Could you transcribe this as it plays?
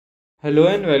Hello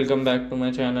and welcome back to my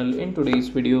channel. In today's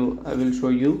video, I will show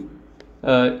you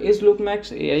is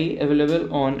UMAX AI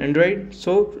available on Android?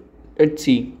 So let's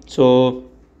see. So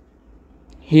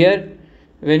here,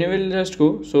 when you will just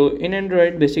go, so in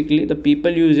Android, basically the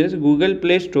people uses Google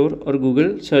Play Store or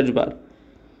Google search bar.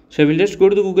 So I will just go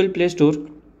to the Google Play Store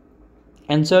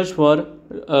and search for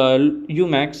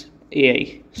UMAX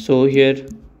AI. So here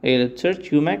I will search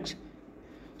UMAX.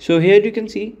 So here you can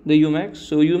see the UMAX.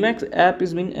 So UMAX app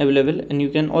is being available and you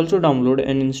can also download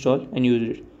and install and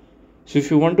use it. So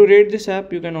if you want to rate this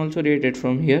app, you can also rate it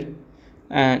from here.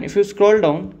 And if you scroll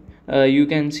down, you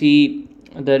can see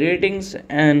the ratings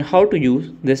and how to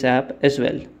use this app as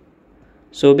well.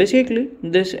 So basically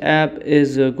this app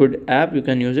is a good app. You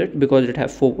can use it because it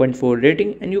has 4.4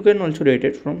 rating and you can also rate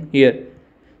it from here.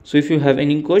 So if you have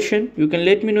any question, you can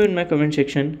let me know in my comment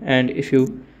section, and if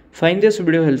you find this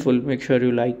video helpful, make sure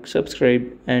you like, subscribe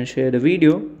and share the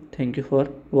video. Thank you for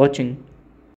watching.